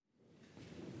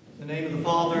In the name of the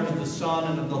Father, and of the Son,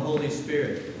 and of the Holy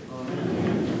Spirit.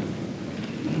 Amen.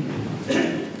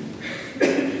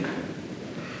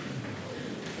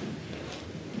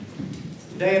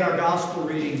 Today in our Gospel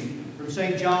reading from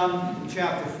St. John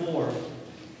chapter 4,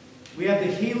 we have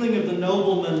the healing of the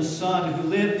nobleman's son who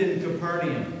lived in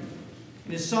Capernaum.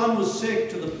 And his son was sick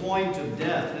to the point of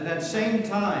death. And at that same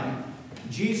time,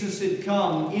 Jesus had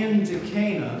come into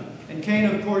Cana. And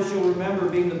Cana, of course, you'll remember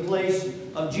being the place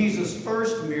of Jesus'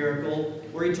 first miracle,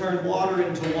 where he turned water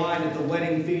into wine at the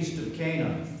wedding feast of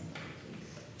Cana.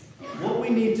 What we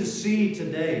need to see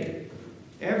today,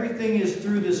 everything is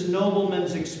through this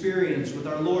nobleman's experience with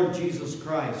our Lord Jesus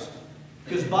Christ.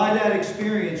 Because by that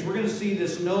experience, we're going to see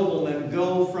this nobleman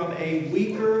go from a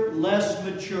weaker, less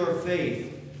mature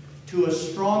faith to a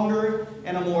stronger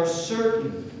and a more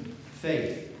certain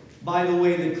faith. By the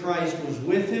way that Christ was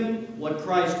with him, what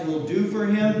Christ will do for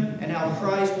him, and how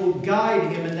Christ will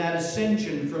guide him in that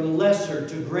ascension from lesser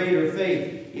to greater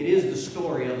faith. It is the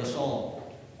story of us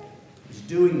all. He's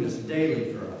doing this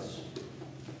daily for us.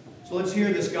 So let's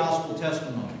hear this gospel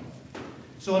testimony.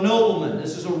 So a nobleman,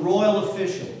 this is a royal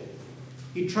official.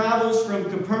 He travels from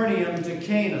Capernaum to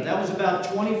Cana. That was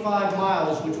about 25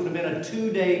 miles, which would have been a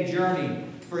 2-day journey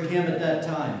for him at that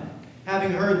time,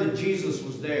 having heard that Jesus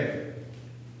was there.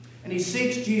 And he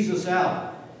seeks Jesus out.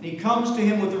 And he comes to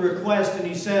him with a request and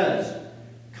he says,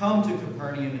 "Come to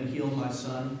Capernaum and heal my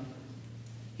son.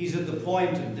 He's at the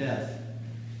point of death."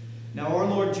 Now our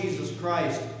Lord Jesus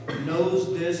Christ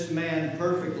knows this man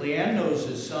perfectly and knows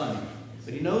his son.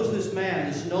 But he knows this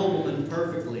man, this nobleman,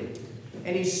 perfectly.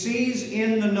 And he sees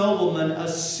in the nobleman a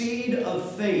seed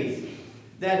of faith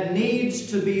that needs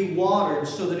to be watered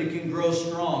so that it can grow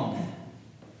strong.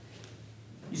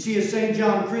 You see, as St.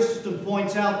 John Chrysostom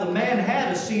points out, the man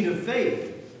had a seed of faith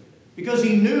because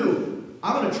he knew,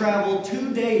 I'm going to travel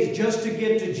 2 days just to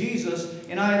get to Jesus,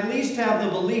 and I at least have the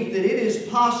belief that it is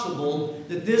possible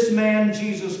that this man,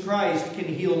 Jesus Christ, can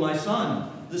heal my son.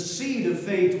 The seed of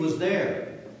faith was there.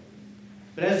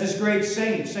 But as this great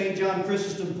saint, St. John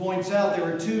Chrysostom points out, there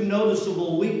were 2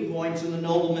 noticeable weak points in the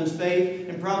nobleman's faith,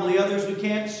 and probably others we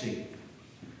can't see.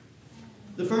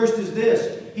 The first is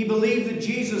this. He believed that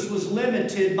Jesus was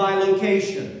limited by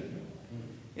location.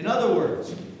 In other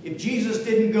words, if Jesus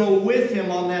didn't go with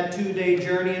him on that 2-day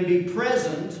journey and be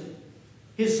present,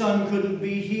 his son couldn't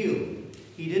be healed.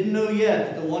 He didn't know yet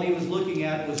that the one he was looking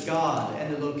at was God,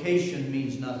 and the location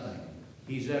means nothing.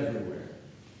 He's everywhere.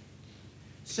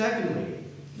 Secondly,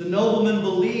 the nobleman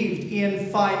believed in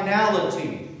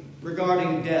finality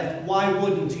regarding death. Why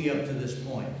wouldn't he up to this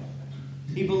point?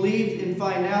 He believed in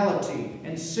finality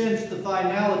and sensed the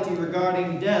finality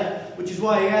regarding death, which is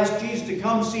why he asked Jesus to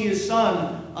come see his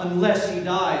son unless he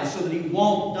dies, so that he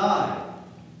won't die.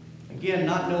 Again,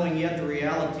 not knowing yet the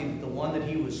reality that the one that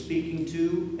he was speaking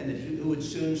to and who would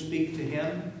soon speak to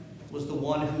him was the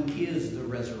one who is the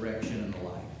resurrection and the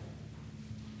life.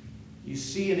 You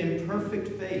see an imperfect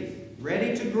faith,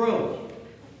 ready to grow,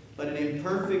 but an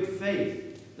imperfect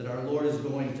faith that our Lord is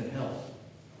going to help.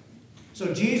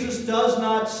 So Jesus does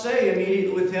not say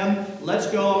immediately with him, "Let's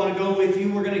go, I'm going to go with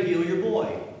you, we're going to heal your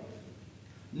boy."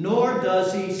 Nor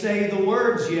does he say the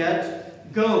words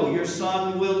yet, "Go, your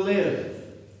son will live."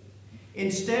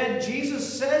 Instead, Jesus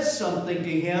says something to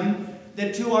him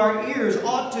that to our ears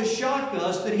ought to shock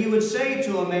us, that he would say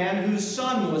to a man whose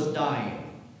son was dying.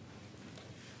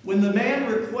 When the man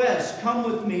requests, "Come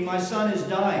with me, my son is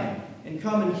dying," and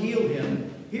come and heal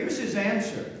him, here's his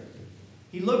answer.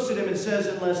 He looks at him and says,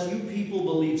 "Unless you people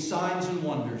believe signs and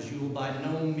wonders, you will by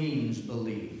no means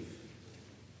believe."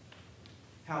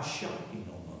 How shocking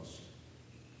almost.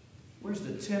 Where's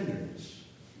the tenderness?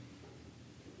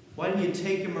 Why didn't you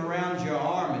take him around your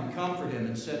arm and comfort him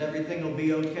and said everything will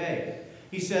be okay?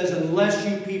 He says, unless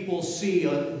you people see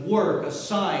a work, a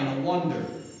sign, a wonder,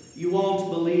 you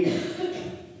won't believe.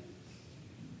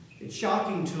 It's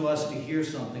shocking to us to hear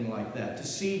something like that, to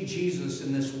see Jesus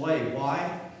in this way.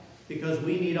 Why? Because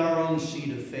we need our own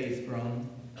seed of faith grown,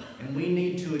 and we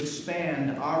need to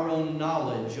expand our own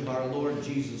knowledge of our Lord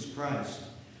Jesus Christ.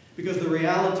 Because the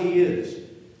reality is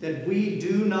that we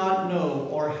do not know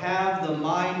or have the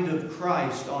mind of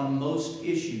Christ on most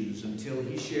issues until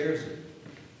he shares it.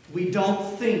 We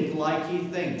don't think like he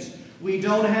thinks. We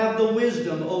don't have the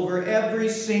wisdom over every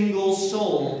single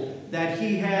soul that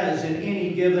he has in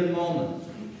any given moment.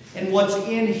 And what's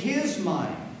in his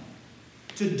mind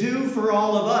to do for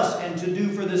all of us and to do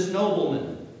for this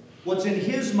nobleman, what's in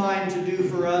his mind to do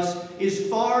for us is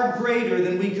far greater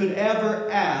than we could ever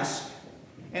ask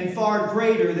and far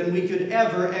greater than we could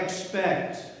ever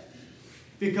expect.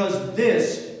 Because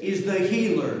this is the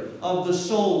healer of the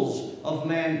souls of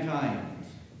mankind.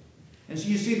 And so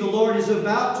you see, the Lord is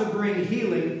about to bring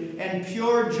healing and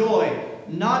pure joy,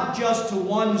 not just to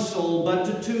one soul, but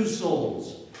to two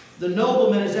souls. The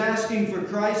nobleman is asking for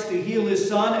Christ to heal his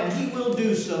son, and he will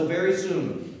do so very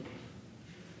soon.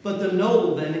 But the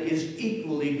nobleman is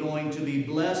equally going to be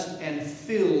blessed and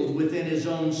filled within his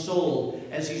own soul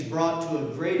as he's brought to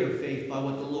a greater faith by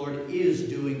what the Lord is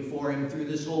doing for him through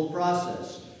this whole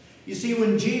process. You see,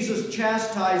 when Jesus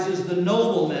chastises the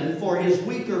nobleman for his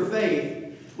weaker faith,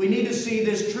 we need to see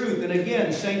this truth. And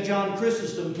again, St. John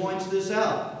Chrysostom points this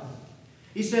out.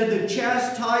 He said the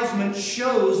chastisement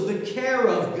shows the care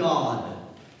of God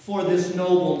for this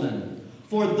nobleman.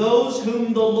 For those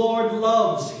whom the Lord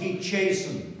loves, he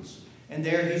chastens. And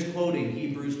there he's quoting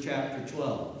Hebrews chapter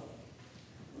 12.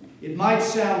 It might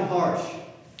sound harsh.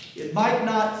 It might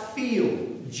not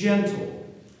feel gentle.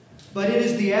 But it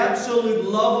is the absolute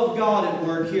love of God at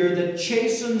work here that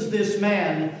chastens this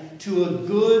man to a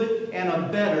good and a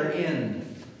better end.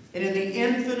 And in the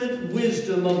infinite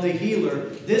wisdom of the healer,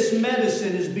 this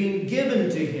medicine is being given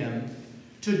to him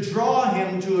to draw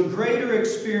him to a greater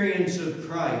experience of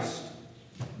Christ,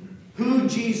 who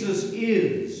Jesus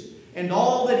is, and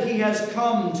all that he has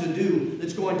come to do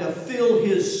that's going to fill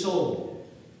his soul.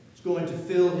 It's going to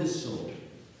fill his soul.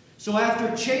 So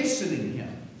after chastening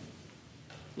him,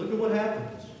 look at what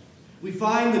happens. We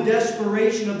find the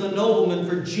desperation of the nobleman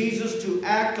for Jesus to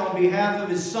act on behalf of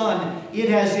his son. It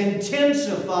has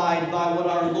intensified by what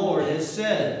our Lord has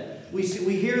said. We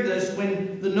hear this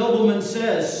when the nobleman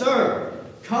says, "Sir,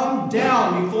 come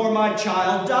down before my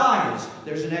child dies."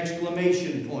 There's an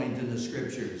exclamation point in the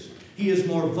Scriptures. He is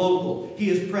more vocal. He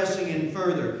is pressing in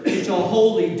further. It's a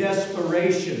holy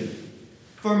desperation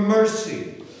for mercy.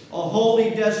 A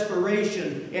holy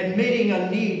desperation, admitting a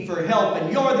need for help,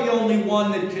 and you're the only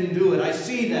one that can do it. I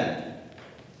see that.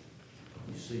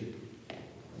 You see,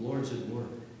 the Lord's at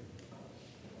work.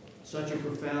 Such a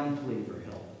profound plea for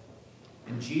help.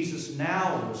 And Jesus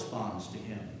now responds to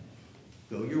him.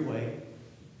 Go your way.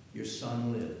 Your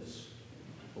son lives.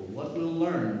 But what we'll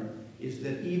learn is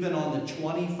that even on the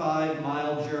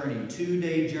 25-mile journey,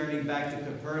 2-day journey back to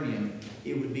Capernaum,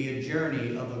 it would be a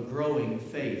journey of a growing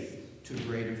faith to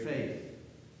greater faith.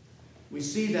 We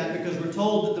see that because we're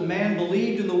told that the man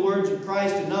believed in the words of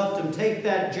Christ enough to take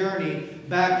that journey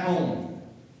back home.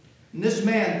 And this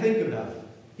man, think about it.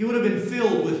 He would have been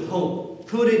filled with hope.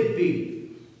 Could it be?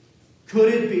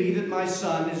 Could it be that my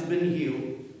son has been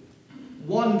healed?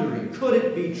 Wondering, could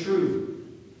it be true?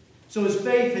 So his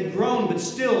faith had grown, but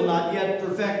still not yet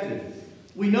perfected.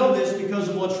 We know this because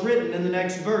of what's written in the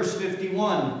next verse,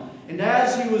 51. And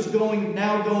as he was going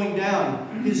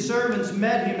down, his servants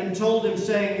met him and told him,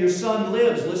 saying, "Your son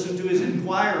lives." Listen to his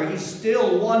inquiry. He's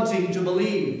still wanting to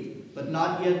believe, but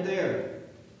not yet there.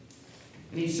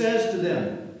 And he says to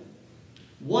them,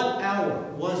 "What hour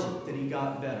was it that he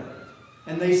got better?"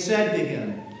 And they said to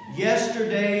him,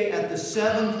 "Yesterday at the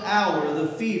 7th hour the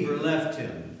fever left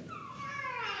him."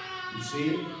 You see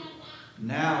it?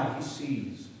 Now he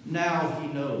sees. Now he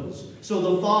knows. So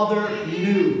the father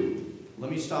knew. Let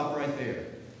me stop right there.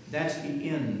 That's the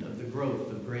end of the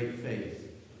growth of great faith.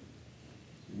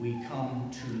 We come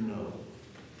to know.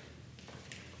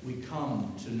 We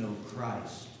come to know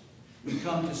Christ. We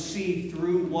come to see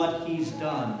through what he's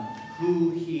done, who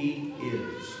he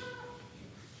is.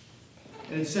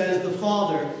 And it says the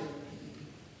Father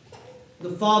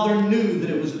knew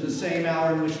that it was at the same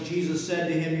hour in which Jesus said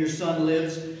to him, "Your son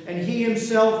lives." And he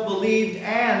himself believed,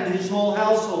 and his whole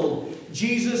household.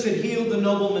 Jesus had healed the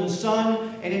nobleman's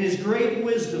son, and in his great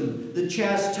wisdom, the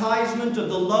chastisement of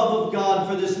the love of God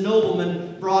for this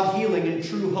nobleman brought healing and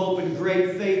true hope and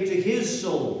great faith to his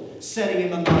soul, setting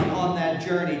him on that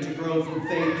journey to grow from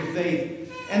faith to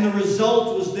faith. And the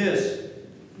result was this.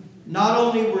 Not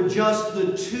only were just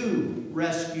the two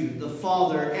rescued, the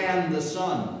father and the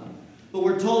son, but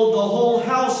we're told the whole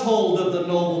household of the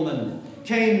nobleman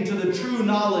came to the true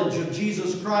knowledge of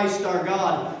Jesus Christ our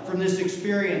God from this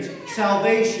experience.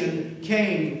 Salvation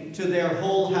came to their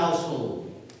whole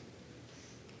household.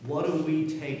 What do we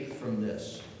take from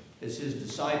this as his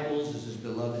disciples, as his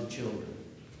beloved children?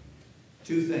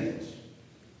 Two things.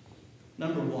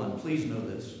 Number one, please know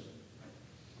this.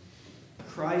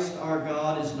 Christ our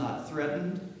God is not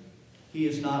threatened. He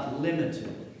is not limited.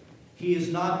 He is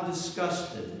not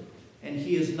disgusted. And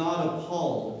he is not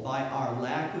appalled by our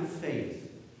lack of faith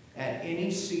at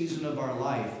any season of our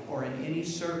life or in any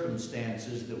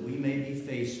circumstances that we may be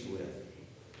faced with.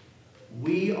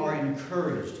 We are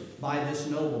encouraged by this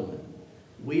nobleman.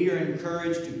 We are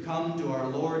encouraged to come to our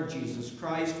Lord Jesus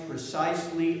Christ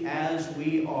precisely as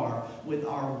we are, with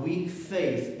our weak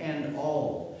faith and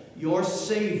all. Your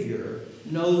Savior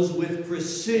knows with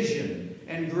precision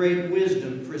and great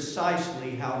wisdom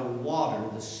precisely how to water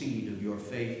the seed of your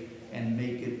faith and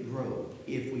make it grow,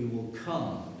 if we will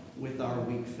come with our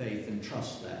weak faith and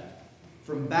trust that.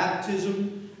 From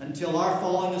baptism until our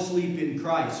falling asleep in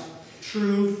Christ,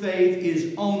 true faith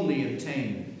is only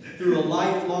obtained through a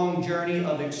lifelong journey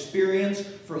of experience,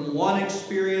 from one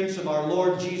experience of our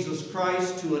Lord Jesus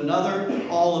Christ to another,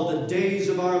 all of the days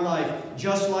of our life,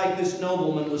 just like this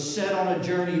nobleman was set on a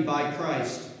journey by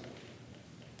Christ.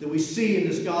 That we see in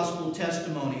this gospel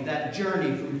testimony, that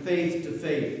journey from faith to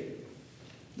faith.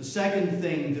 The second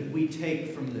thing that we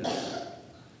take from this,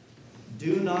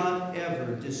 do not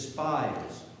ever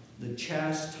despise the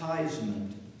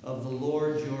chastisement of the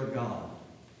Lord your God.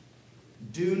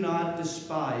 Do not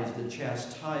despise the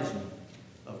chastisement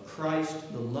of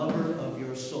Christ, the lover of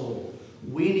your soul.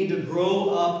 We need to grow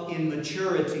up in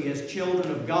maturity as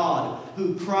children of God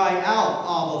who cry out,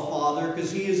 Abba, Father,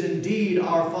 because He is indeed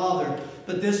our Father.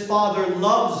 But this Father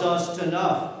loves us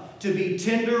enough to be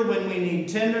tender when we need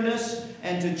tenderness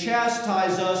and to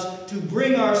chastise us to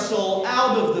bring our soul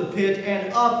out of the pit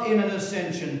and up in an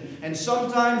ascension. And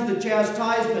sometimes the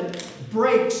chastisement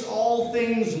breaks all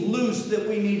things loose that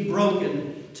we need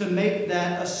broken to make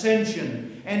that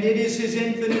ascension. And it is His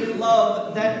infinite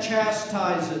love that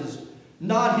chastises,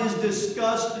 not His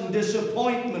disgust and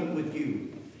disappointment with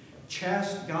you.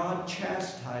 God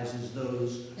chastises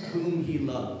those whom He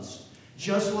loves.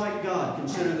 Just like God,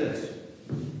 consider this.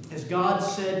 As God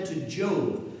said to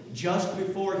Job, just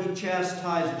before He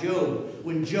chastised Job,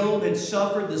 when Job had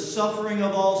suffered the suffering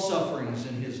of all sufferings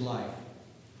in his life.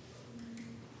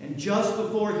 And just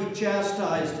before He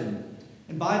chastised him,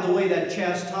 and by the way, that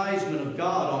chastisement of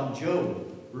God on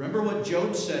Job, remember what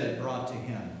Job said it brought to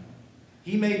him.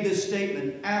 He made this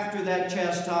statement after that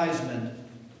chastisement,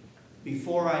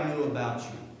 before I knew about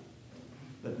you,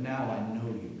 but now I know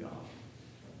you, God.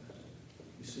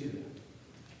 You see that?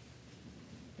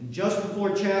 And just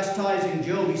before chastising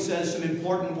Job, He says some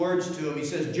important words to him. He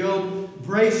says, Job,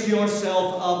 brace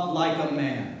yourself up like a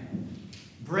man.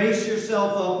 Brace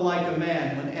yourself up like a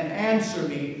man and answer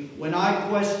me when I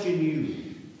question you.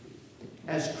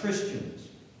 As Christians,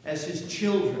 as His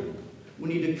children, we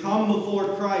need to come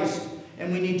before Christ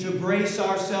and we need to brace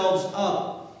ourselves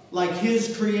up like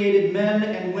His created men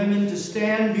and women to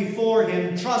stand before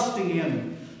Him, trusting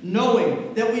Him,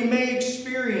 knowing that we may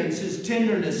experience His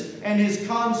tenderness and His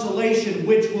consolation,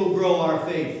 which will grow our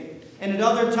faith. And at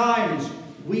other times,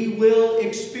 we will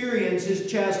experience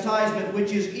His chastisement,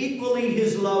 which is equally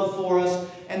His love for us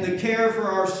and the care for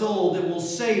our soul that will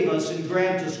save us and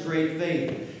grant us great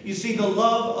faith. You see, the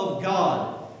love of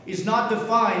God is not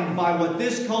defined by what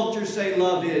this culture say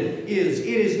love is. It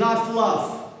is not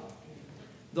fluff.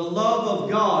 The love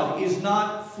of God is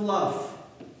not fluff.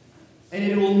 And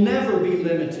it will never be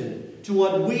limited to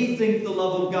what we think the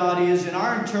love of God is in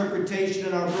our interpretation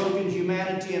and our broken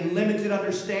humanity and limited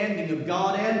understanding of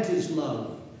God and His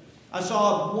love. I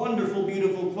saw a wonderful,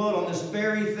 beautiful quote on this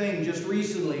very thing just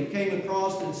recently. Came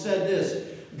across and said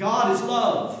this: God is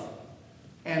love,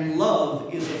 and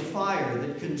love is a fire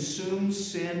that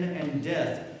consumes sin and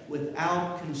death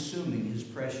without consuming His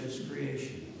precious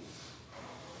creation.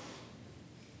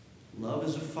 Love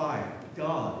is a fire.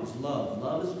 God is love.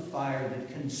 Love is a fire that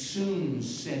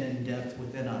consumes sin and death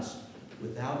within us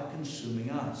without consuming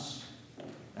us.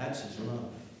 That's His love.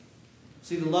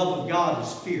 See, the love of God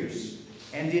is fierce,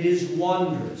 and it is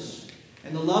wondrous.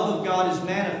 And the love of God is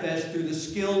manifest through the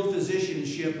skilled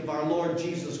physicianship of our Lord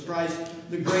Jesus Christ,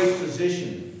 the great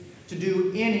physician, to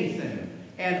do anything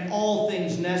and all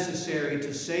things necessary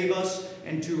to save us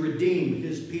and to redeem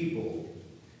His people.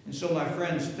 And so, my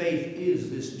friends, faith is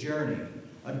this journey,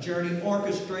 a journey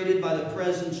orchestrated by the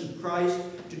presence of Christ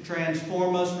to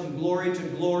transform us from glory to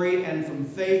glory and from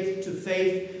faith to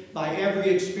faith, by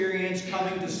every experience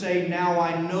coming to say, now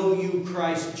I know you,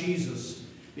 Christ Jesus,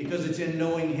 because it's in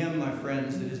knowing Him, my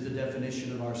friends, that is the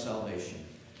definition of our salvation.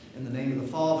 In the name of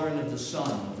the Father, and of the Son,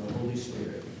 and of the Holy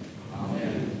Spirit.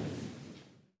 Amen.